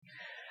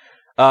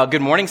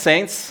Good morning,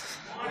 Saints.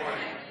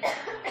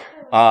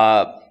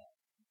 My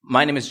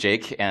name is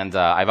Jake, and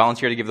I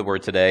volunteered to give the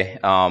word today.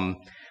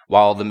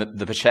 While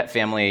the Pichette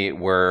family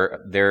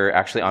they're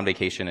actually on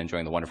vacation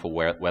enjoying the wonderful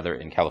weather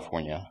in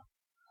California.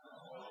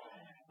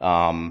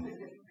 Yeah,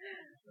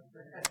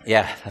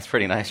 that's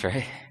pretty nice,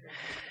 right?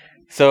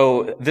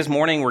 So this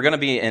morning we're going to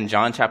be in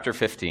John chapter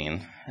 15.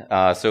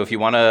 So if you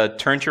want to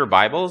turn to your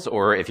Bibles,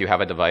 or if you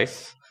have a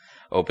device,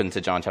 open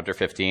to John chapter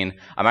 15.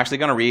 I'm actually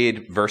going to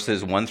read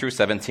verses 1 through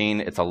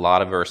 17. It's a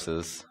lot of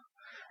verses,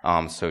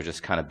 so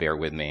just kind of bear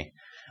with me.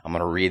 I'm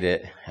going to read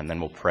it, and then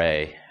we'll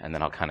pray, and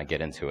then I'll kind of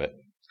get into it.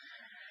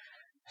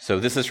 So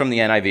this is from the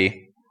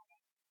NIV.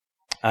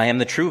 I am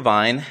the true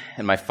vine,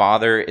 and my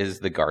Father is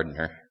the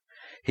gardener.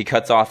 He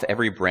cuts off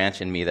every branch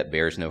in me that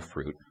bears no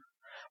fruit,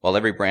 while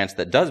every branch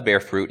that does bear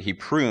fruit he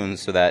prunes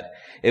so that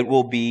it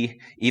will be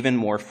even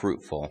more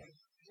fruitful.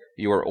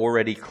 You are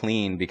already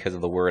clean because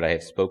of the word I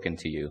have spoken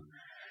to you.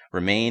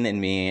 Remain in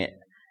me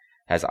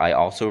as I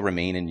also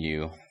remain in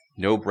you.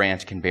 No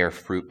branch can bear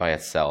fruit by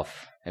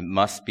itself. It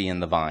must be in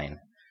the vine.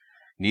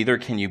 Neither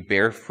can you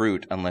bear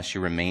fruit unless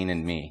you remain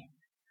in me.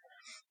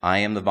 I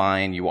am the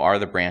vine, you are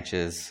the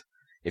branches.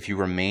 If you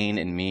remain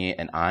in me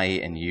and I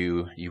in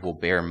you, you will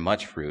bear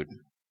much fruit.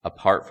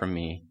 Apart from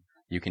me,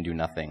 you can do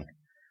nothing.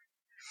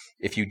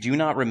 If you do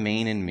not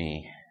remain in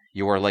me,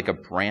 you are like a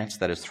branch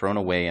that is thrown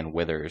away and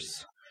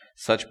withers.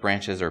 Such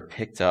branches are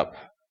picked up,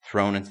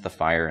 thrown into the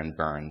fire, and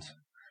burned.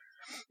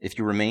 If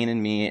you remain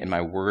in me and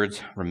my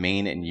words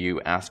remain in you,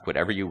 ask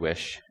whatever you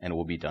wish, and it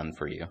will be done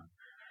for you.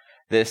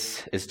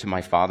 This is to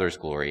my Father's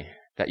glory,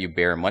 that you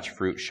bear much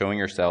fruit, showing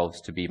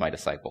yourselves to be my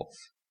disciples.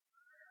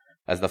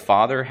 As the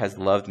Father has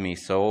loved me,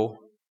 so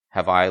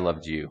have I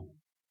loved you.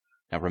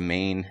 Now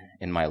remain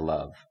in my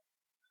love.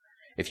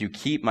 If you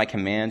keep my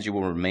commands, you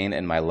will remain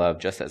in my love,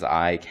 just as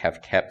I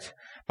have kept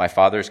my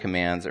Father's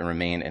commands and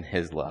remain in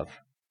his love.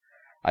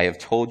 I have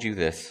told you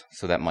this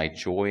so that my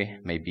joy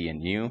may be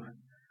in you,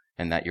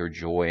 and that your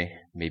joy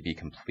may be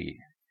complete.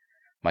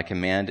 My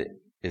command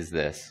is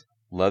this: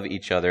 love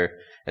each other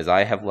as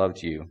I have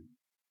loved you.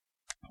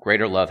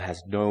 Greater love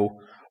has no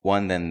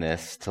one than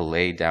this, to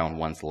lay down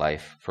one's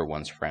life for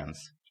one's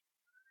friends.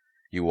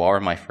 You are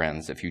my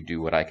friends if you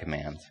do what I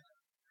command.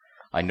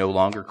 I no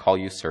longer call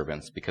you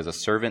servants, because a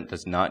servant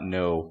does not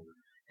know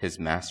his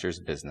master's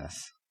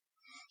business.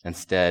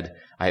 Instead,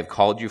 I have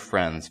called you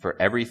friends,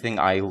 for everything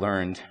I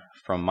learned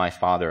from my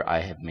Father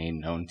I have made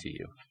known to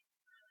you.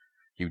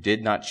 You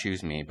did not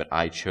choose me, but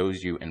I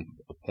chose you and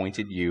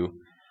appointed you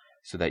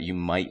so that you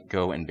might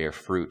go and bear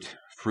fruit,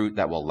 fruit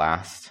that will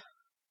last,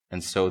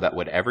 and so that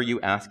whatever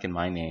you ask in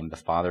my name, the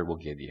Father will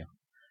give you.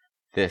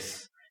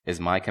 This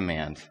is my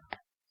command: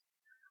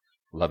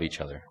 love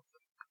each other.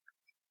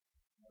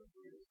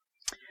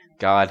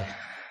 God,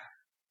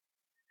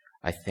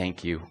 I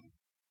thank you.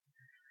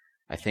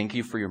 I thank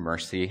you for your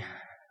mercy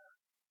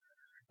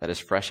that is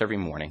fresh every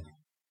morning.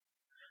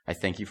 I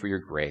thank you for your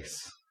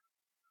grace.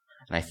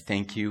 And I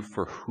thank you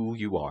for who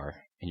you are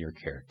and your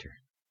character.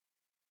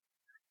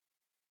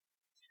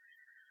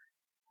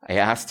 I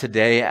ask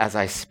today as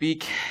I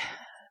speak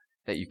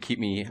that you keep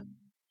me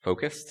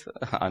focused,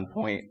 on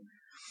point,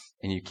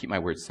 and you keep my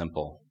words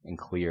simple and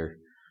clear,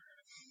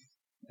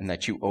 and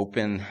that you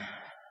open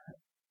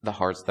the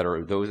hearts that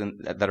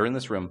are in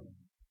this room.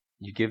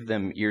 You give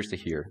them ears to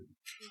hear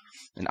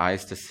and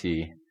eyes to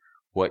see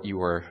what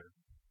you are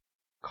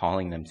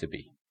calling them to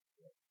be.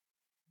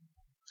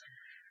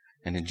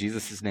 And in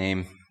Jesus'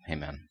 name,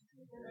 amen.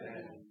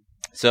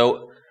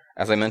 So,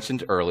 as I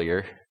mentioned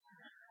earlier,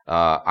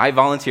 I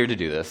volunteered to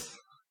do this.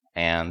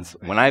 And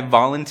when I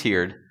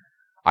volunteered,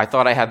 I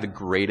thought I had the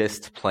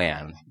greatest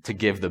plan to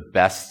give the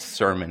best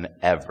sermon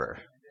ever.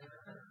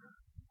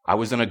 I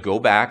was going to go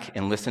back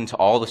and listen to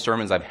all the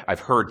sermons I've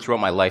heard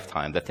throughout my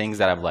lifetime, the things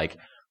that have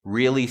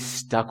really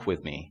stuck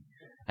with me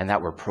and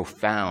that were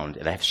profound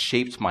and have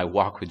shaped my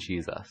walk with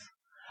Jesus.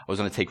 I was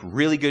going to take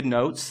really good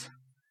notes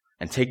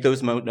and take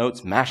those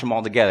notes, mash them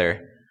all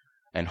together,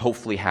 and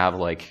hopefully have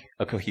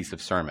a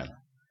cohesive sermon.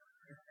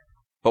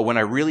 But when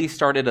I really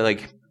started to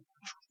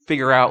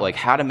figure out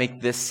how to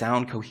make this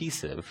sound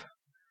cohesive,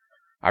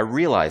 I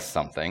realized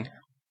something.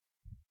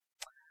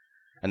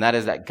 And that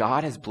is that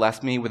God has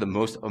blessed me with the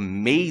most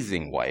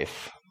amazing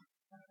wife.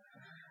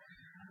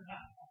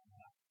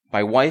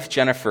 My wife,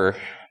 Jennifer,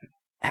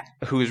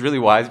 who is really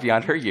wise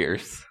beyond her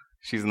years,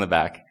 she's in the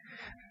back.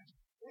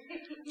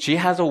 She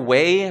has a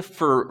way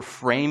for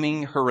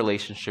framing her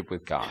relationship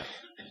with God.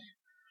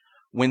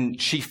 When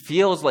she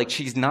feels like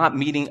she's not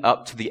meeting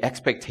up to the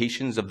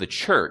expectations of the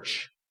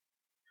church,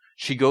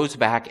 she goes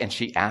back and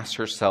she asks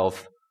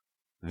herself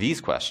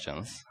these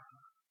questions.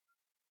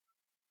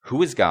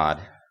 Who is God?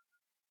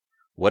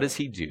 What does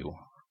he do?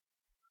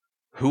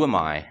 Who am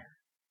I?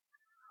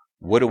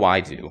 What do I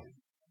do?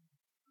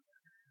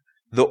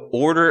 The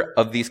order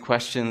of these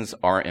questions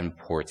are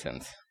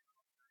important.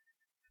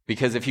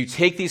 Because if you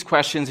take these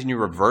questions and you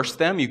reverse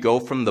them, you go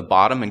from the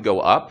bottom and go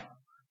up.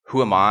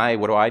 Who am I?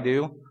 What do I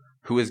do?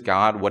 Who is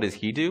God? What does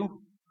he do?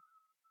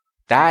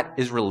 That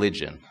is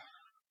religion.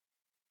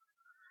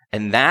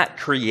 And that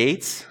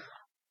creates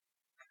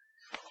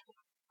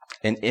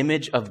an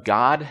image of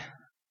God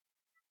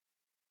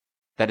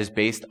that is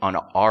based on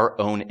our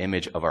own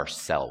image of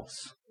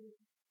ourselves.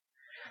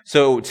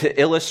 So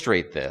to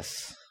illustrate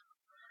this,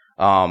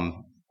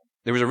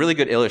 there was a really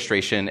good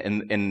illustration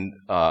in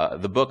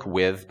the book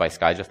With by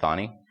Skye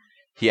Jethani.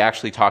 He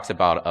actually talks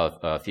about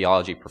a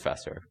theology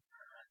professor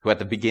who at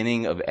the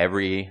beginning of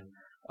every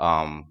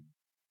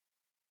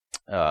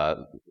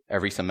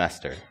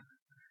semester,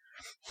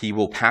 he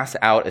will pass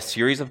out a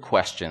series of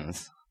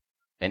questions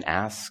and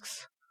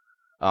asks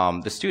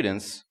the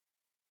students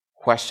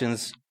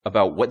questions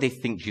about what they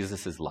think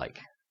Jesus is like.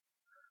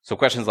 So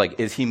questions like,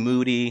 is he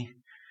moody?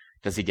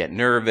 Does he get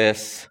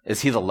nervous?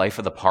 Is he the life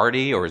of the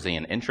party, or is he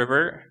an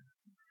introvert?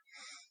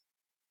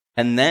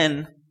 And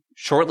then,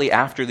 shortly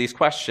after these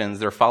questions,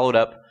 they're followed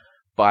up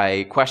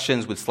by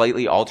questions with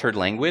slightly altered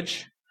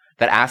language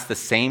that ask the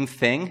same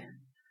thing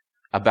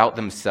about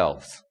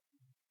themselves.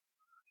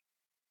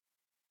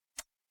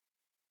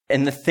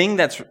 And the thing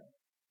that's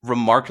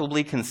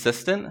remarkably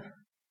consistent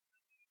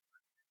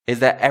is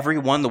that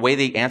everyone, the way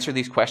they answer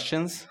these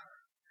questions,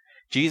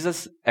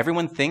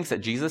 everyone thinks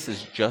that Jesus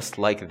is just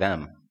like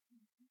them.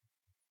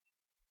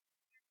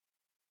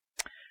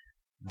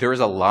 There is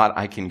a lot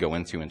I can go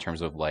into in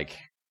terms of like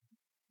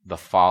the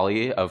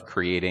folly of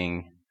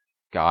creating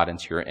God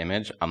into your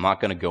image. I'm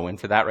not going to go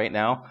into that right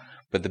now.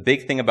 But the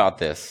big thing about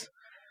this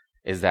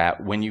is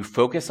that when you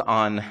focus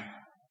on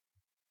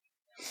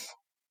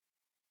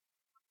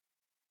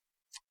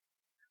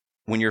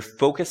when you're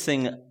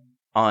focusing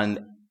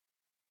on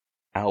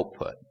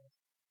output,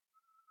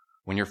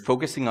 when you're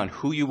focusing on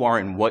who you are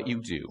and what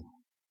you do,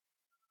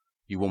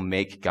 you will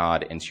make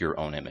God into your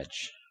own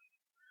image.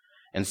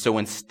 And so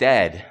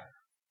instead,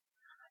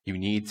 you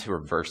need to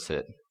reverse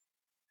it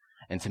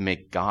and to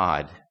make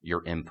God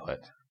your input.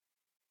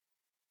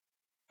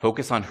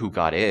 Focus on who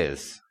God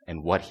is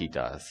and what he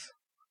does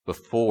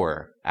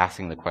before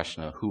asking the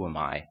question of who am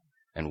I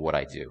and what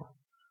I do.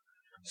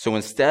 So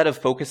instead of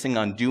focusing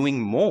on doing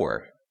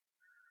more,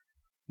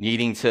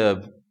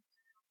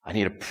 I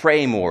need to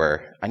pray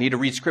more. I need to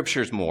read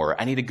scriptures more.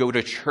 I need to go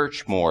to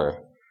church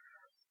more.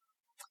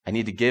 I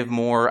need to give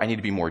more. I need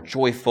to be more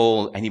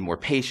joyful. I need more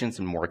patience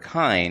and more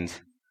kind.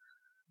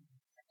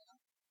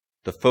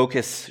 The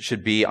focus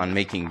should be on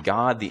making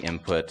God the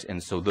input.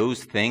 And so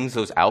those things,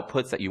 those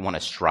outputs that you want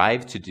to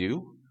strive to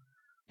do,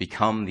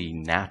 become the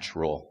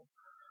natural.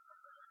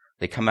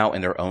 They come out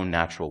in their own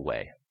natural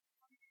way.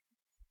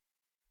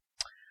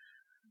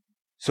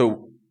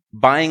 So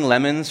buying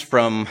lemons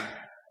from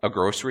a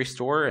grocery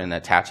store and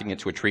attaching it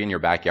to a tree in your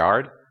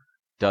backyard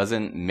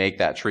doesn't make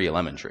that tree a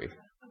lemon tree.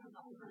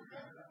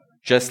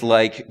 Just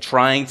like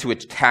trying to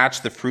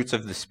attach the fruits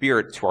of the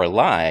Spirit to our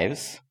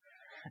lives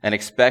and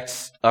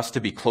expect us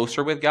to be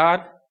closer with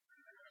God,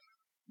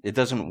 it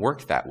doesn't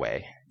work that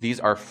way.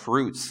 These are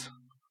fruits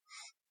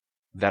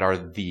that are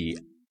the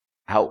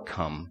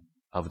outcome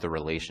of the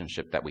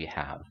relationship that we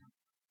have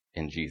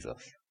in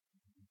Jesus.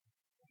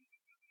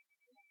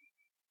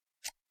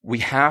 We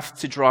have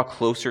to draw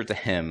closer to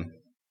him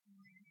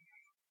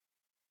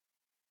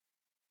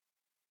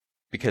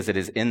because it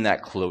is in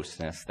that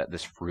closeness that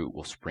this fruit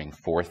will spring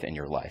forth in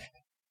your life.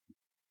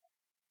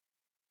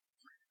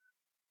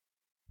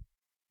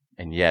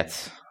 And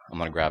yet, I'm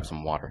going to grab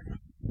some water.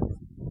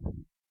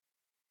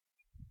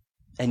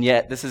 And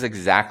yet, this is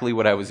exactly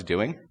what I was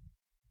doing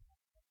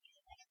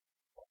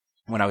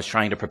when I was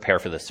trying to prepare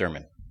for this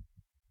sermon.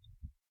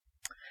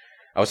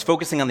 I was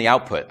focusing on the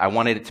output. I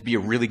wanted it to be a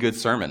really good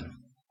sermon.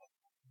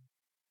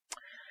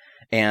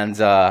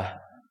 And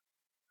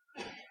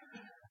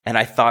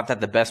I thought that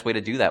the best way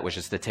to do that was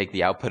just to take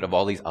the output of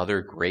all these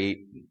other great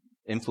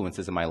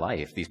influences in my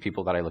life, these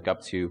people that I look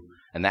up to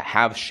and that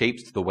have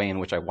shaped the way in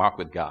which I walk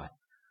with God.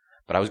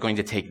 But I was going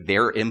to take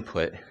their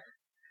input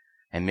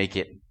and make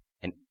it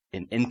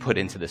an input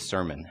into the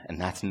sermon, and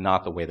that's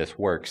not the way this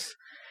works.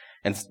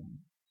 And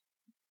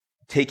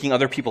taking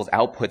other people's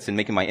outputs and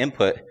making my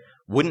input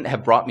wouldn't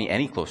have brought me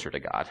any closer to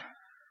God.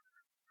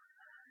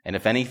 And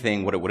if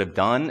anything, what it would have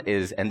done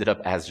is ended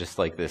up as just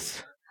like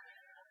this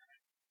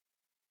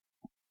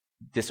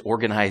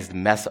disorganized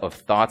mess of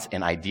thoughts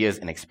and ideas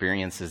and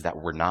experiences that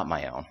were not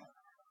my own.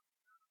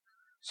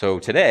 So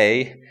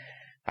today,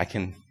 I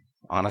can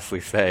honestly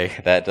say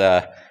that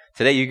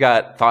today you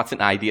got thoughts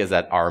and ideas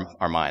that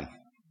are mine.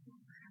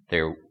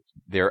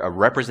 They're a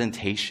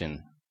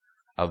representation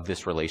of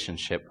this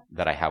relationship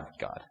that I have with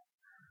God.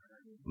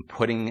 I'm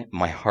putting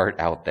my heart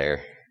out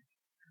there.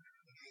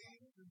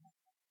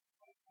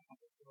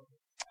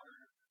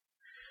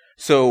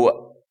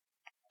 So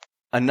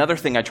another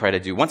thing I try to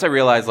do, once I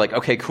realized, like,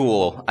 okay,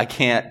 cool, I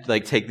can't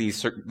like take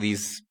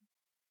these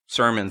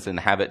sermons and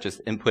have it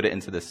just input it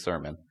into this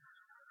sermon.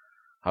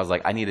 I was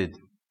like,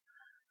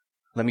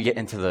 let me get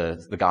into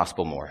the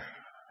gospel more.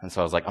 And so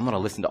I was like, I'm going to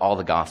listen to all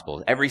the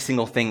gospels, every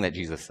single thing that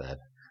Jesus said.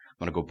 I'm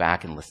going to go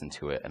back and listen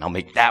to it, and I'll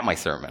make that my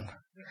sermon.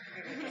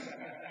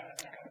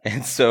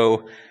 And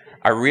so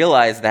I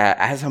realized that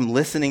as I'm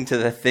listening to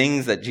the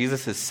things that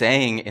Jesus is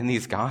saying in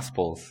these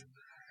gospels,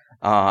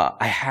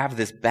 I have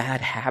this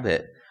bad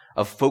habit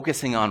of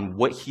focusing on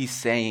what he's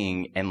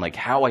saying and like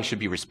how I should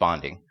be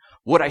responding,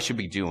 what I should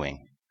be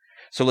doing.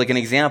 So like an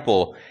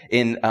example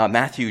in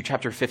Matthew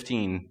chapter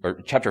 15 or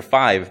chapter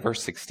 5,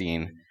 verse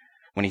 16,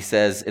 when he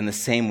says, "In the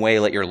same way,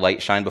 let your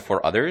light shine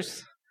before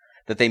others,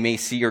 that they may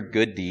see your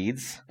good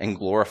deeds and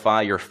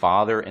glorify your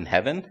Father in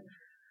heaven."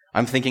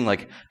 I'm thinking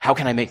like, how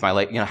can I make my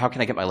light, how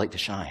can I get my light to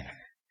shine?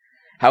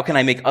 How can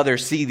I make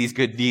others see these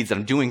good deeds that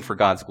I'm doing for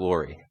God's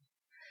glory?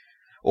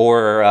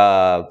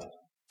 Or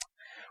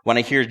when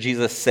I hear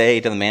Jesus say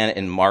to the man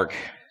in Mark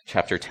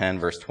chapter 10,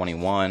 verse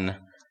 21,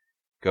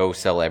 go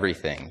sell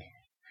everything.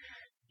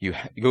 You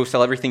go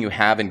sell everything you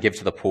have and give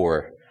to the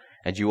poor,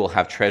 and you will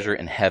have treasure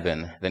in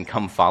heaven. Then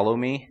come follow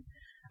me.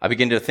 I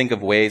begin to think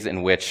of ways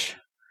in which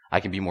I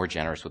can be more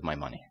generous with my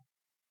money.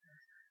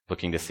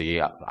 Looking to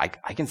see, I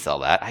can sell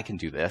that. I can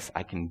do this.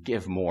 I can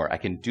give more. I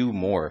can do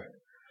more.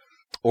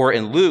 Or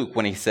in Luke,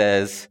 when he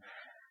says,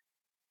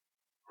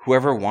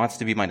 whoever wants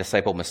to be my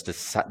disciple must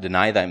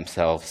deny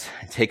themselves,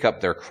 take up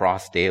their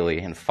cross daily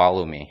and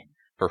follow me.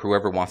 For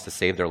whoever wants to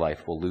save their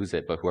life will lose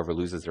it, but whoever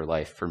loses their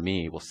life for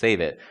me will save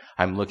it.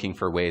 I'm looking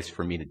for ways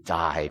for me to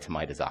die to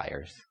my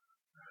desires.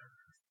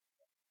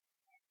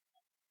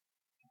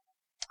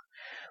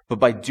 But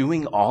by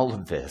doing all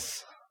of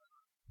this,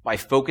 by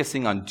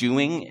focusing on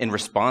doing in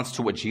response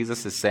to what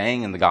Jesus is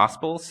saying in the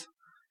Gospels,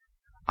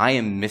 I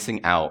am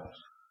missing out.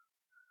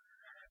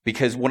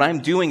 Because what I'm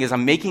doing is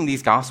I'm making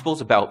these Gospels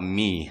about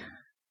me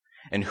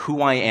and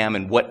who I am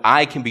and what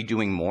I can be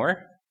doing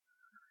more.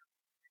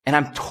 And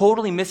I'm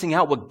totally missing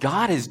out what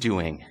God is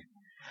doing.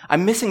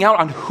 I'm missing out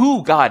on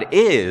who God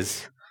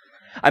is.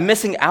 I'm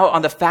missing out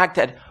on the fact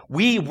that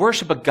we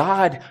worship a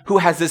God who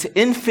has this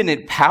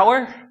infinite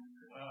power,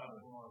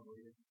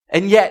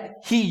 and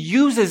yet he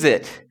uses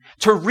it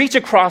to reach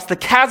across the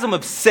chasm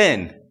of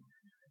sin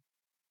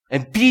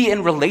and be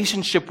in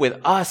relationship with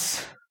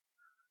us,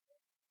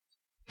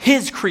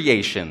 his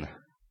creation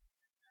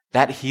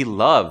that he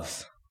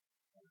loves.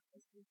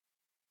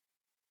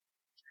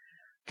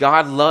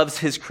 God loves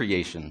his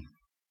creation.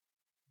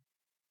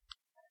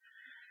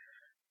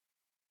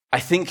 I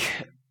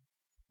think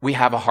we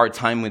have a hard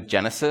time with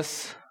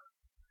Genesis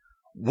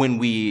when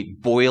we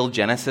boil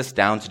Genesis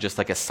down to just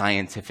like a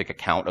scientific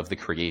account of the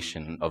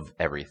creation of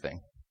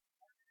everything.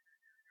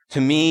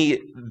 To me,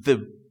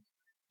 the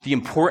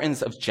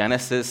importance of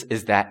Genesis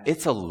is that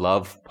it's a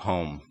love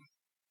poem.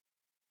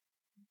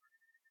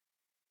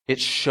 It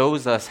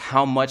shows us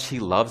how much he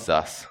loves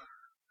us.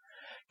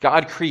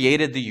 God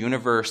created the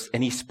universe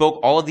and he spoke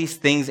all of these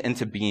things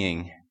into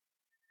being,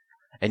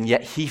 and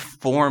yet he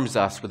forms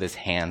us with his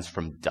hands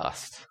from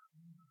dust.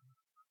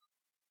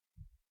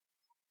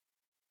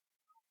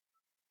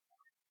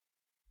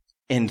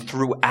 And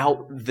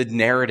throughout the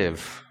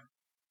narrative,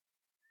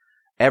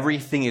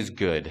 everything is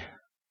good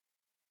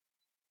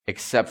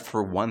except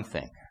for one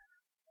thing.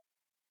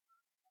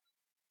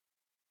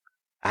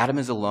 Adam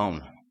is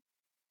alone.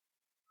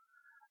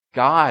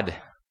 God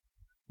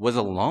was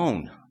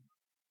alone.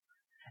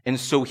 And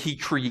so he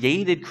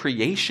created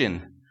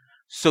creation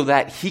so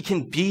that he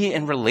can be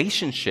in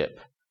relationship.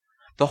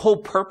 The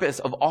whole purpose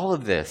of all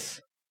of this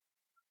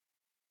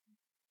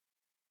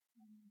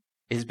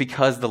is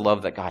because the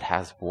love that God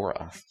has for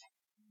us.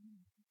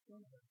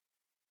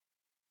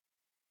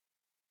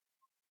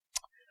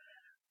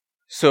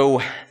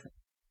 So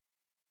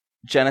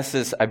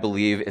Genesis, I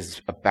believe,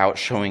 is about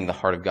showing the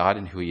heart of God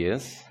and who he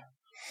is.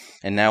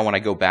 And now when I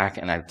go back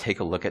and I take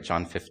a look at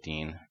John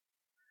 15,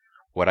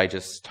 what I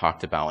just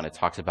talked about, and it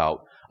talks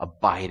about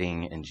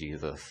abiding in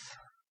Jesus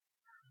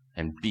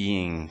and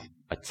being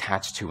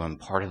attached to him,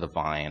 part of the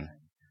vine.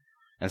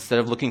 Instead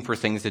of looking for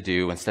things to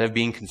do, instead of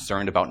being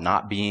concerned about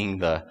not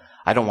being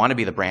I don't want to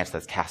be the branch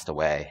that's cast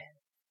away.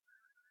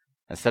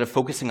 Instead of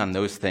focusing on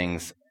those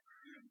things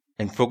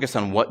and focus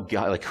on what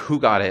God, like who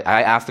God is.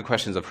 I ask the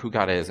questions of who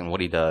God is and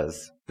what he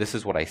does. This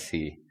is what I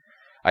see.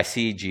 I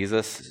see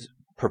Jesus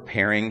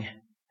preparing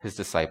his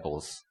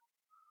disciples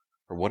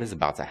for what is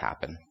about to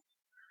happen.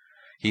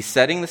 He's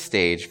setting the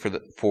stage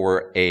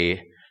for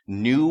a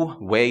new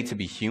way to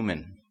be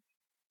human.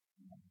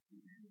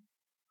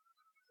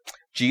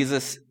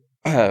 He's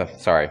setting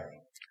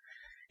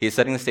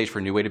the stage for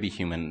a new way to be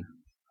human,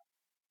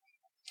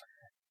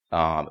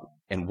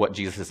 and what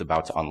Jesus is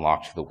about to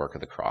unlock through the work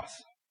of the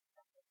cross.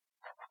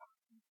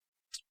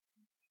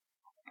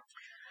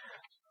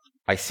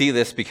 I see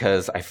this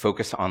because I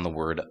focus on the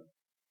word,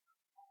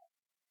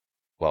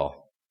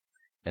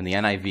 in the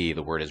NIV,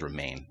 the word is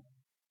remain.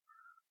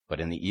 But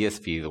in the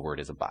ESV, the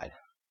word is abide.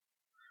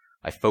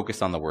 I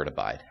focus on the word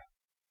abide.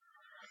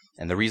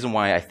 And the reason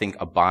why I think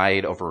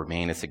abide over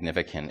remain is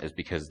significant is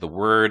because the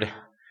word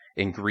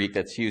in Greek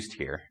that's used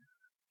here,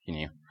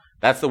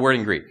 that's the word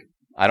in Greek.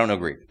 I don't know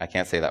Greek. I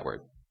can't say that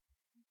word.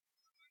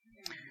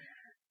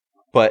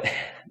 But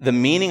the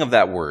meaning of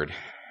that word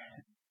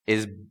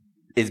is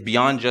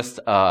beyond just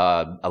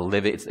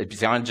it's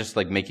beyond just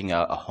like making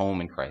a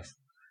home in Christ.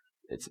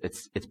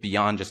 It's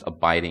beyond just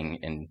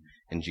abiding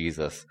in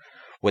Jesus.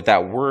 What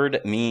that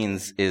word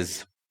means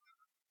is,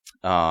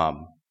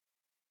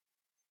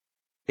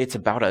 it's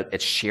about a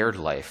shared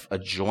life, a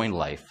joined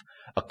life,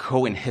 a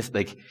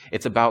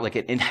it's about like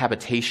an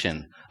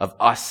inhabitation of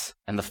us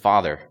and the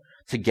Father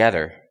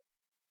together.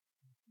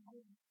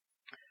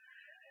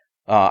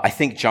 I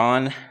think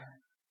John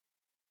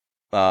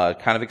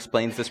kind of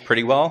explains this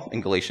pretty well in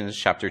Galatians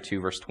chapter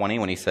 2, verse 20,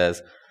 when he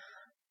says,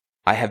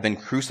 I have been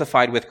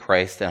crucified with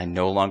Christ, and I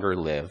no longer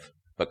live,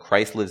 but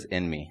Christ lives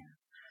in me.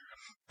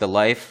 The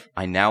life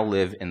I now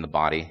live in the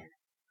body,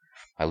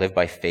 I live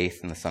by faith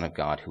in the Son of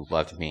God who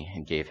loved me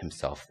and gave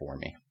himself for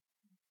me.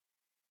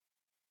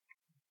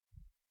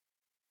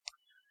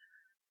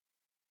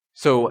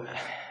 So,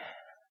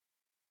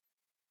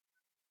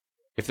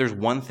 if there's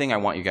one thing I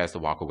want you guys to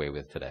walk away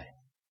with today,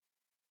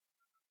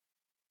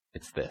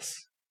 it's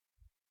this.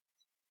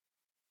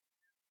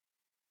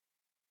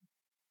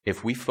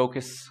 If we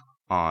focus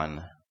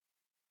on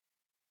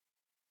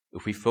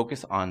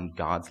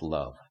God's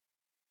love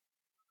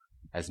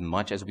as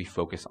much as we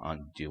focus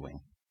on doing,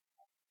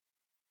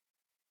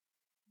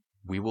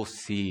 we will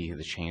see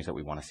the change that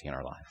we want to see in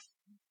our lives.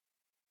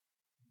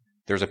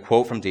 There's a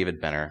quote from David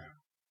Benner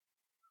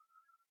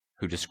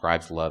who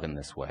describes love in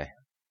this way.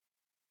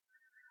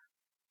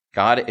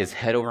 God is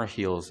head over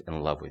heels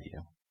in love with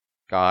you.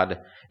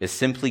 God is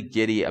simply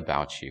giddy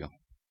about you.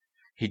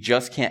 He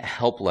just can't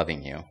help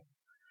loving you.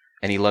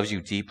 And he loves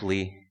you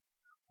deeply,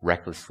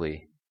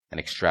 recklessly, and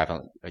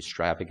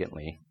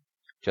extravagantly,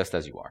 just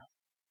as you are.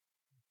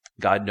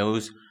 God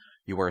knows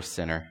you are a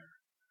sinner,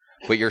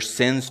 but your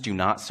sins do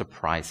not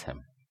surprise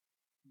him,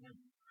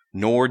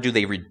 nor do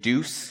they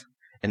reduce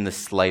in the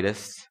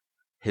slightest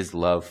his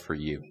love for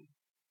you.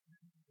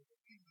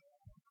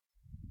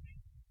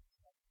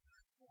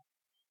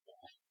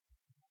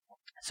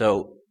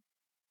 So,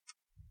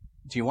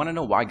 do you want to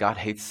know why God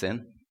hates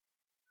sin?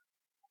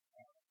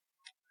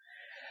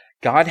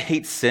 God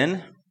hates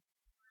sin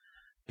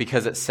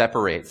because it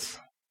separates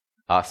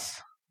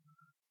us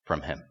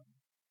from him.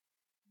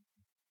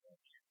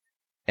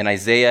 In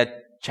Isaiah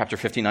chapter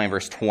 59,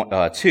 verse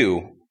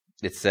 2,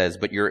 it says,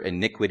 but your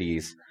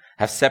iniquities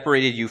have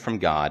separated you from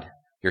God.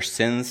 Your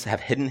sins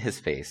have hidden his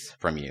face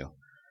from you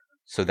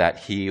so that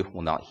he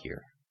will not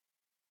hear.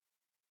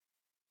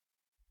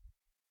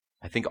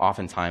 I think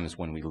oftentimes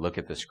when we look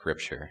at the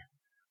scripture,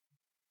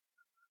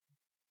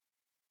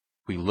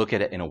 we look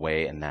at it in a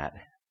way in that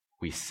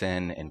we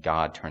sin and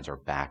God turns our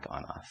back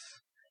on us.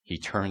 He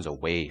turns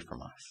away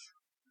from us.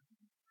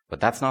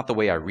 But that's not the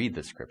way I read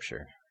the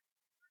scripture.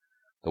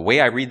 The way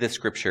I read this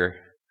scripture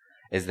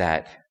is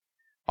that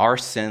our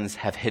sins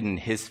have hidden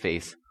his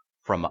face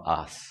from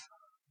us.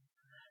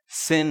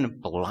 Sin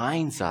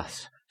blinds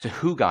us to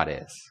who God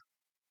is.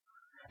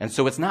 And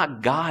so it's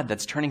not God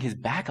that's turning his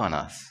back on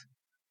us.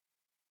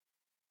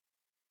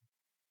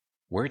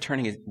 We're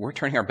turning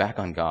our back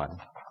on God.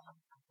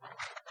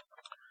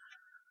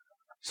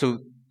 So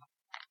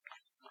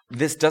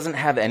this doesn't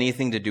have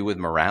anything to do with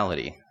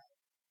morality.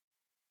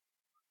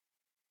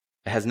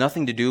 It has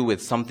nothing to do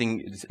with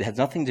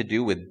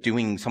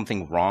doing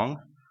something wrong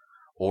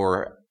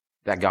or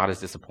that God is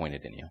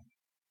disappointed in you.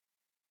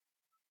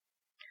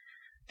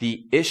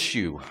 The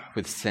issue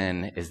with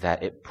sin is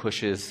that it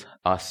pushes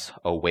us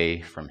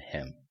away from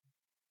him.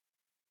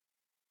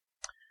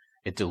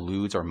 It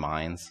deludes our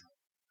minds.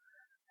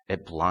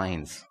 It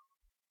blinds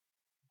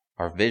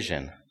our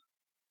vision.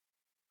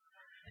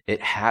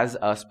 It has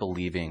us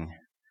believing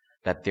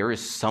that there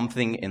is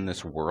something in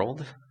this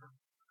world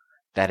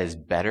that is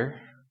better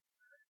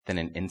than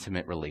an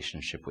intimate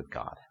relationship with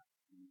God.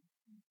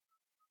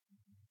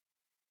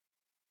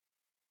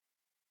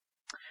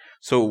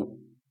 So,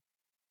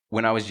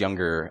 when I was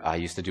younger, I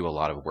used to do a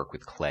lot of work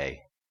with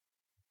clay.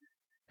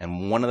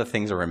 And one of the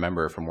things I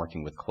remember from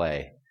working with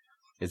clay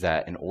is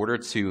that in order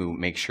to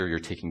make sure you're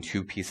taking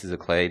two pieces of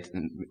clay,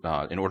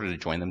 in order to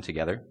join them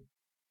together,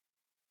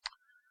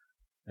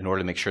 in order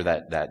to make sure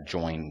that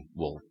join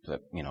will, that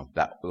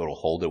it'll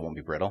hold, it won't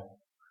be brittle,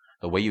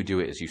 the way you do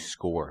it is you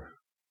score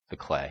the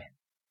clay.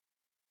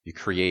 You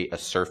create a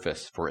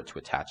surface for it to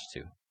attach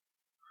to.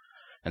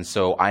 And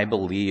so I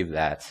believe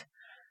that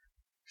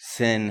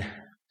sin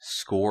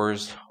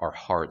scores our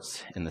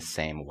hearts in the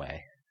same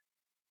way.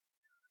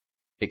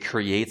 It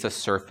creates a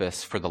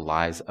surface for the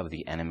lies of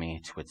the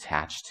enemy to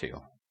attach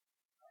to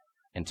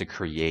and to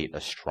create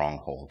a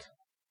stronghold.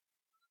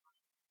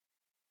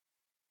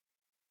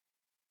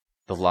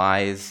 The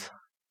lies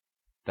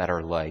that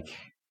are like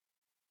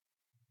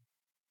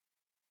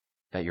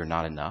that you're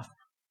not enough,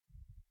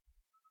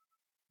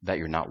 that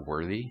you're not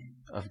worthy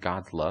of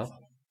God's love,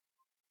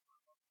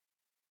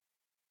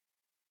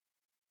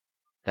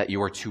 that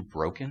you are too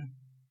broken,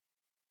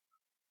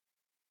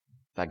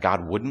 that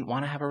God wouldn't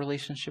want to have a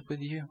relationship with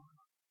you,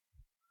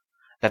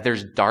 that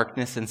there's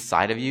darkness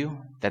inside of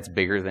you that's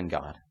bigger than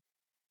God.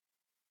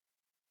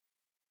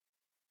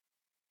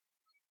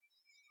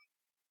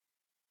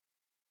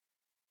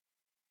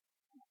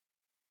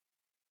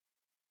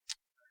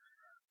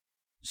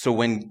 So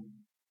when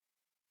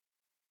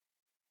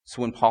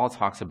Paul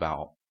talks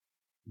about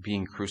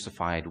being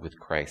crucified with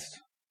Christ,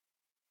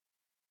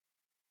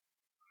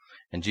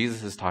 and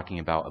Jesus is talking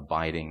about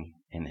abiding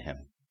in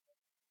him,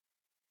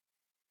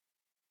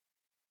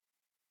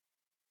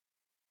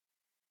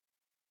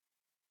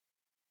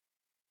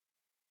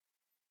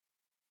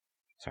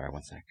 Sorry,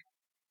 one sec.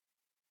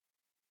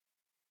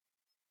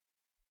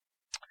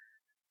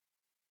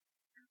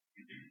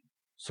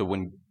 So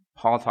when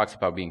Paul talks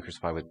about being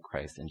crucified with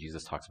Christ and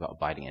Jesus talks about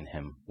abiding in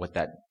him, what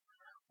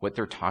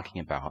they're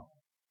talking about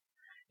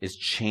is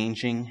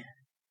changing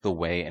the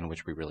way in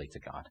which we relate to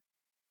God.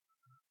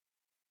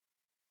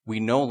 We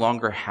no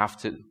longer have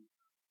to,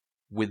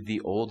 with the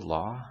old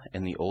law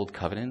and the old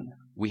covenant,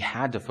 we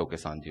had to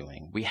focus on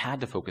doing. We had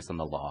to focus on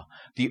the law.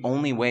 The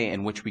only way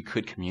in which we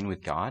could commune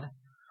with God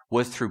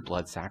was through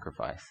blood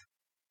sacrifice.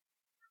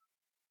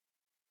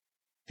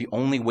 The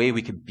only way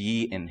we could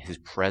be in his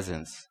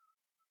presence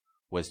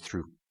was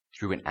through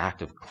an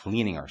act of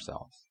cleaning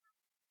ourselves.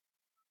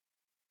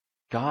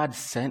 God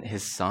sent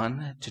his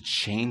Son to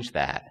change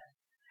that,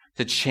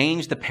 to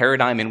change the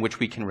paradigm in which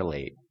we can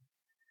relate,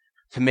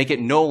 to make it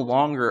no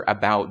longer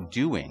about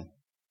doing.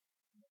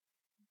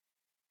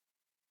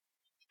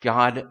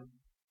 God,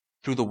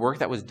 through the work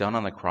that was done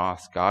on the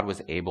cross, God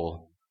was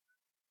able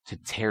to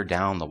tear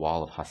down the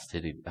wall of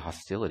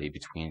hostility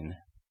between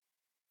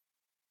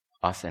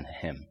us and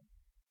him.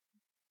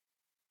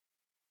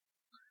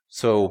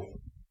 So,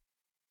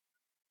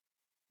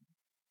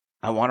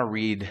 I want to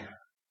read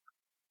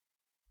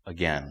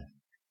again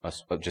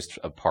just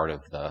a part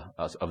of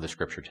the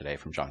scripture today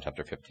from John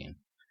chapter 15.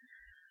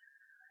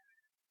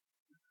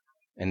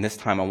 And this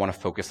time I want to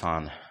focus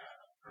on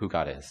who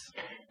God is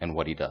and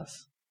what he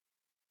does.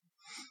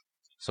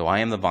 So I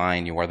am the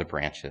vine, you are the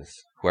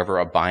branches. Whoever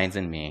abides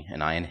in me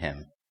and I in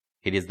him,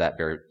 it is that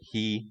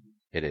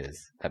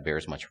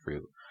bears much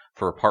fruit.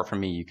 For apart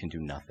from me you can do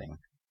nothing.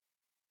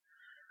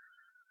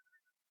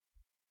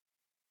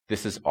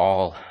 This is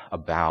all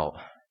about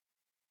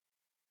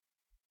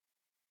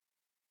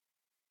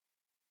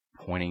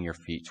pointing your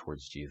feet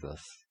towards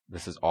Jesus.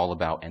 This is all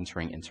about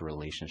entering into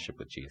relationship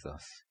with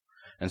Jesus.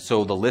 And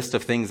so the list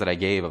of things that I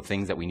gave, of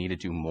things that we need to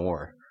do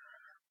more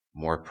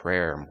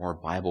prayer, more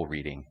Bible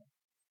reading.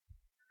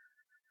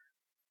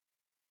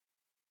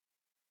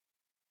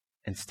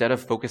 Instead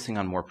of focusing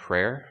on more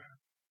prayer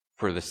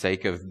for the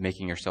sake of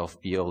making yourself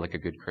feel like a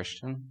good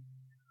Christian,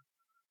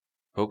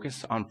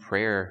 focus on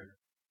prayer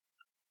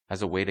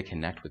as a way to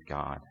connect with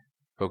God.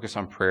 Focus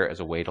on prayer as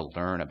a way to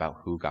learn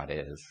about who God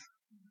is.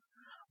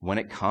 When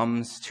it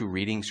comes to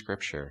reading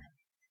Scripture,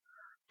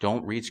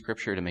 don't read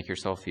Scripture to make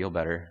yourself feel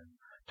better.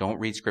 Don't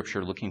read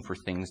Scripture looking for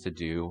things to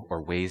do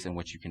or ways in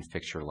which you can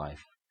fix your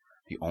life.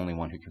 The only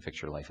one who can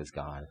fix your life is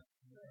God.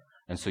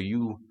 And so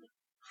you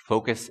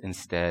focus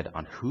instead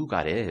on who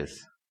God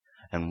is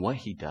and what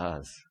he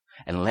does,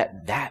 and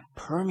let that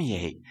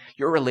permeate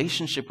your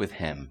relationship with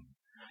him.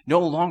 No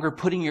longer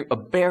putting a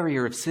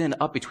barrier of sin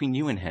up between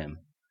you and him.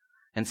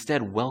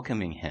 Instead,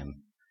 welcoming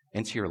him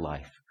into your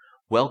life.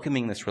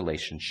 Welcoming this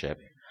relationship.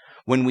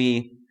 When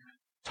we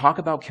talk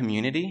about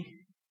community,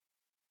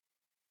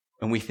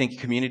 and we think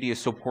community is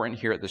so important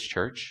here at this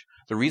church,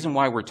 the reason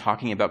why we're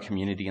talking about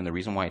community and the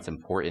reason why it's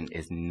important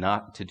is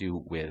not to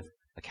do with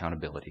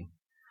accountability.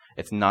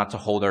 It's not to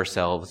hold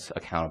ourselves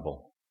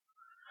accountable.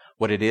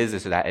 What it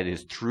is that it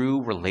is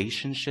through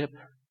relationship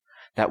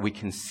that we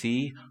can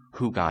see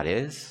who God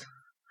is,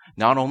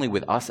 not only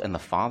with us and the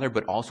Father,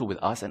 but also with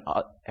us and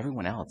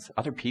everyone else,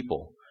 other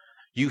people.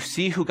 You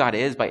see who God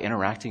is by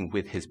interacting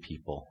with his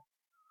people.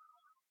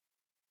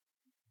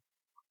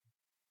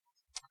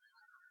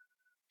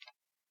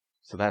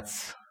 So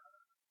that's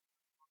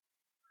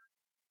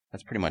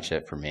pretty much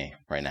it for me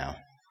right now.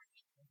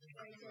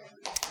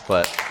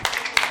 But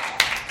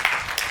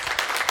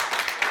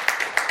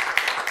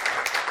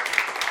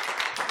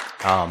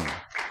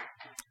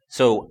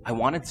so I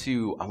wanted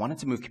to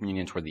move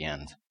communion toward the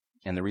end.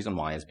 And the reason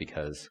why is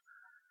because,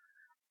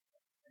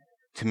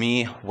 to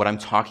me, what I'm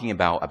talking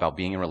about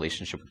being in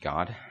relationship with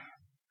God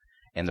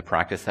and the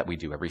practice that we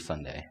do every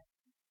Sunday,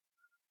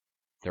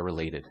 they're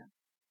related.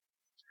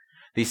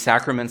 These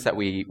sacraments that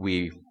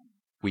we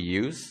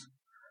use,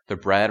 the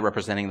bread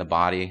representing the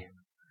body,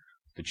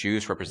 the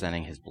juice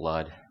representing his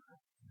blood,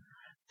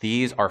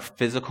 these are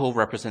physical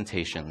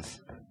representations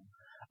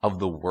of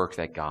the work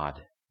that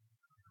God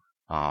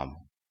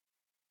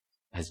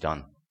has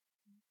done.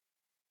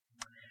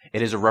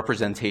 It is a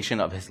representation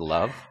of his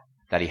love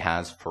that he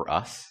has for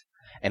us,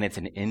 and it's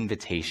an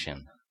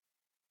invitation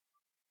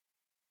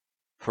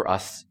for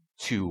us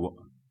to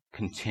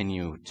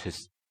continue to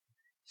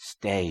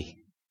stay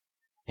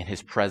in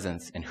his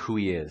presence and who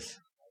he is.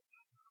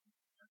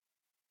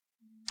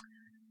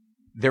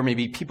 There may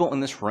be people in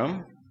this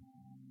room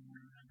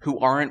who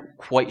aren't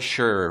quite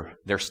sure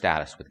their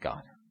status with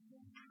God.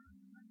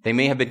 They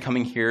may have been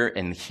coming here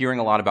and hearing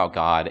a lot about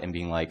God and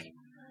being like,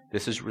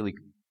 this is really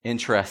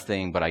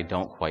interesting, but I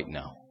don't quite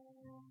know.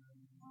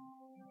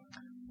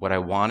 What I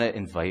want to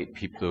invite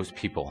those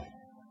people,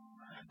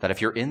 that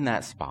if you're in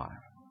that spot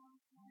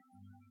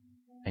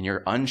and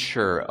you're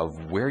unsure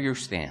of where you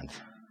stand,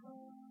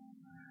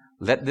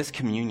 let this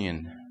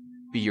communion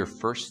be your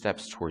first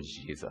steps towards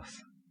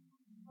Jesus.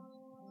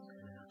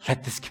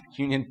 Let this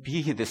communion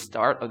be the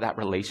start of that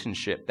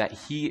relationship that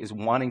he is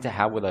wanting to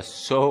have with us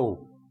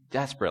so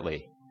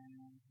desperately.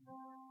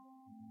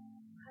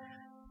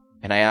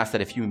 And I ask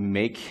that if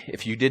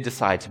you did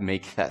decide to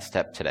make that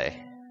step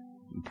today,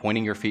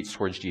 pointing your feet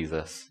towards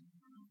Jesus,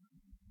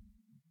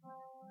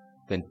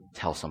 then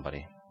tell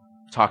somebody.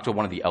 Talk to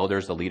one of the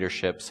elders, the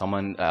leadership,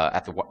 someone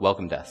at the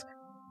welcome desk.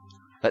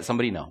 Let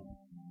somebody know.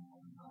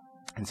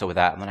 And so with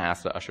that, I'm going to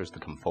ask the ushers to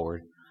come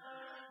forward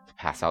to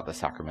pass out the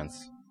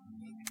sacraments.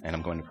 And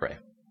I'm going to pray.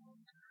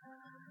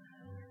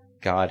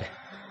 God,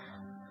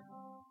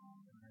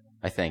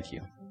 I thank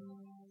you.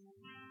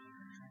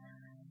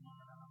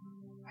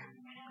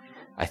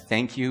 I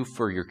thank you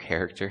for your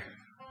character.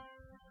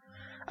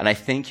 And I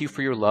thank you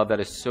for your love that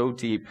is so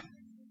deep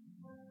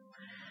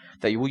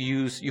that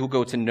you'll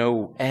go to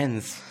no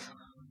ends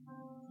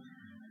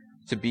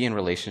to be in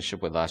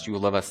relationship with us. You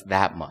will love us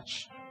that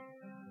much.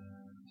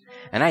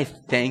 And I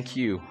thank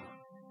you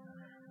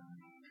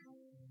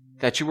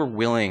that you were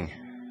willing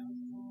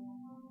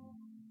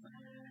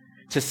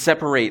to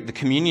separate the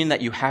communion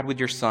that you had with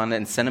your Son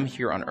and send him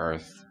here on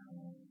earth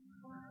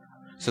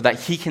so that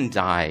he can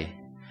die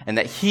and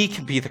that he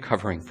can be the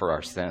covering for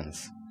our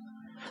sins,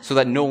 so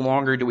that no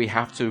longer do we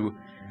have to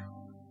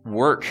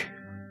work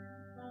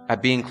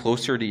at being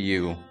closer to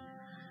you,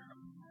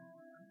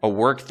 a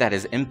work that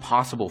is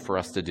impossible for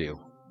us to do.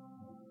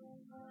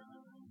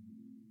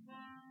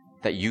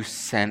 That you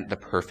sent the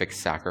perfect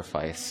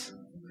sacrifice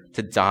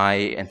to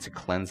die and to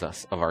cleanse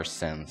us of our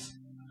sins.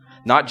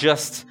 Not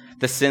just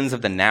the sins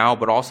of the now,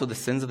 but also the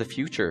sins of the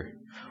future.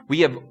 We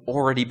have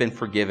already been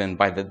forgiven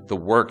by the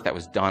work that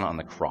was done on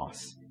the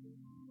cross.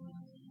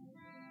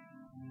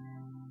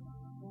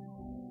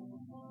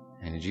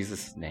 And in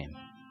Jesus' name,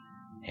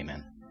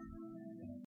 amen.